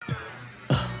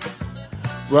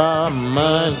Raw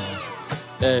money.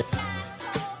 Hey.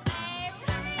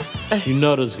 You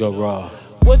know this go raw.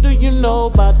 What do you know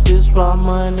about this raw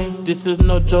money? This is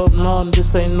no joke, no,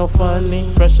 this ain't no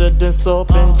funny. Fresher than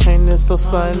soap and chain is so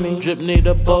sunny. Drip need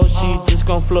a boat, she just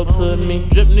gon' float to me.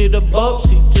 Drip need a boat,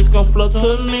 she just gon' float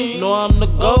to me. Know I'm the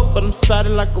GOAT, but I'm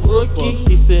sided like a rookie.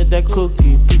 He said that cookie,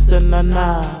 he said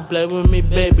nah. Play with me,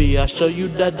 baby, I'll show you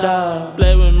da-da.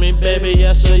 Play with me, baby,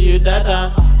 I'll show you da-da.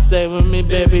 Stay with me,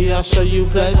 baby, I'll show you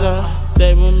pleasure.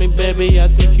 Stay with me, baby, I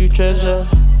think you treasure.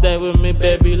 Stay with me,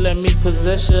 baby, let me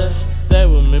possess ya. Stay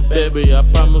with me, baby, I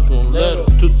promise won't let up.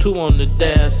 2-2 on the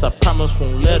dash, I promise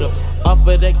won't let up.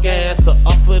 Offer that gas or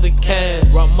offer the cash.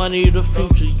 Raw money the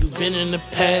future, you been in the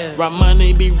past. Raw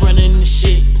money be running the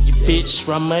shit, you bitch.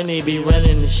 Raw money be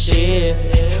running the shit.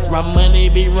 Raw money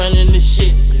be running the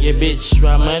shit, yeah bitch.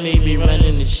 Raw money be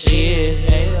running the shit.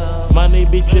 Money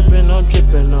be drippin' on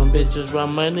bitches. Raw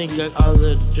money got all of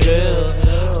the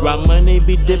drill. Raw money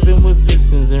be dipping with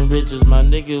fixins and riches. My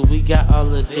nigga, we got all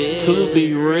of this. To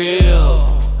be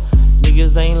real,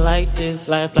 niggas ain't like this.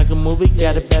 Life like a movie,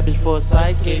 got a bad bitch for a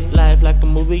sidekick. Life like a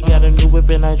movie, got a new whip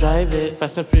and I drive it.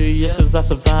 Fast and Furious cause I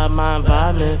survive my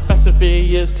environment. Fast and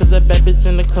Furious cause that bad bitch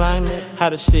in the climate. How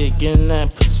the shit getting that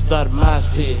pussy started my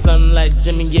shit. Something like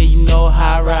Jimmy, yeah you know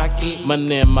how I rock it.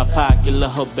 Money in my pocket, lil'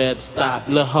 hoe better stop.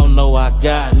 Lil' hoe know I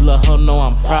got it. Lil' hoe know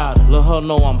I'm proud. Lil' hoe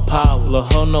know I'm power. Lil'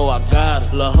 hoe know I got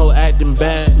it. Lil' hoe acting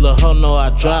bad. Lil' hoe know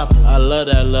I drop it. I love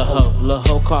that lil' hoe. Lil'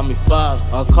 hoe call me father.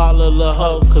 I call her lil'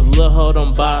 hoe cause lil' hoe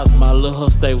don't bother. My lil' hoe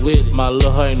stay with it. My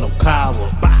lil' hoe ain't no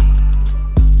coward.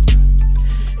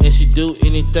 And she do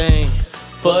anything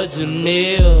for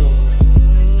Jamil.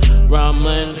 Raw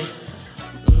money.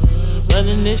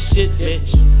 Running this shit,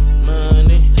 bitch.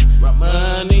 Money. Raw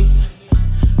money.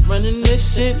 Running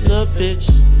this shit, little bitch.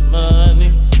 Money.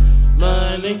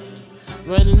 Money.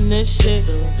 Running this shit.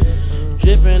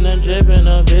 Drippin' on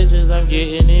bitches. I'm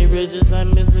getting it riches. I'm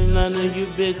missing none of you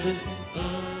bitches.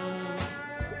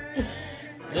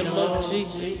 Them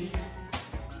OG.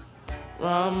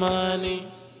 Raw money.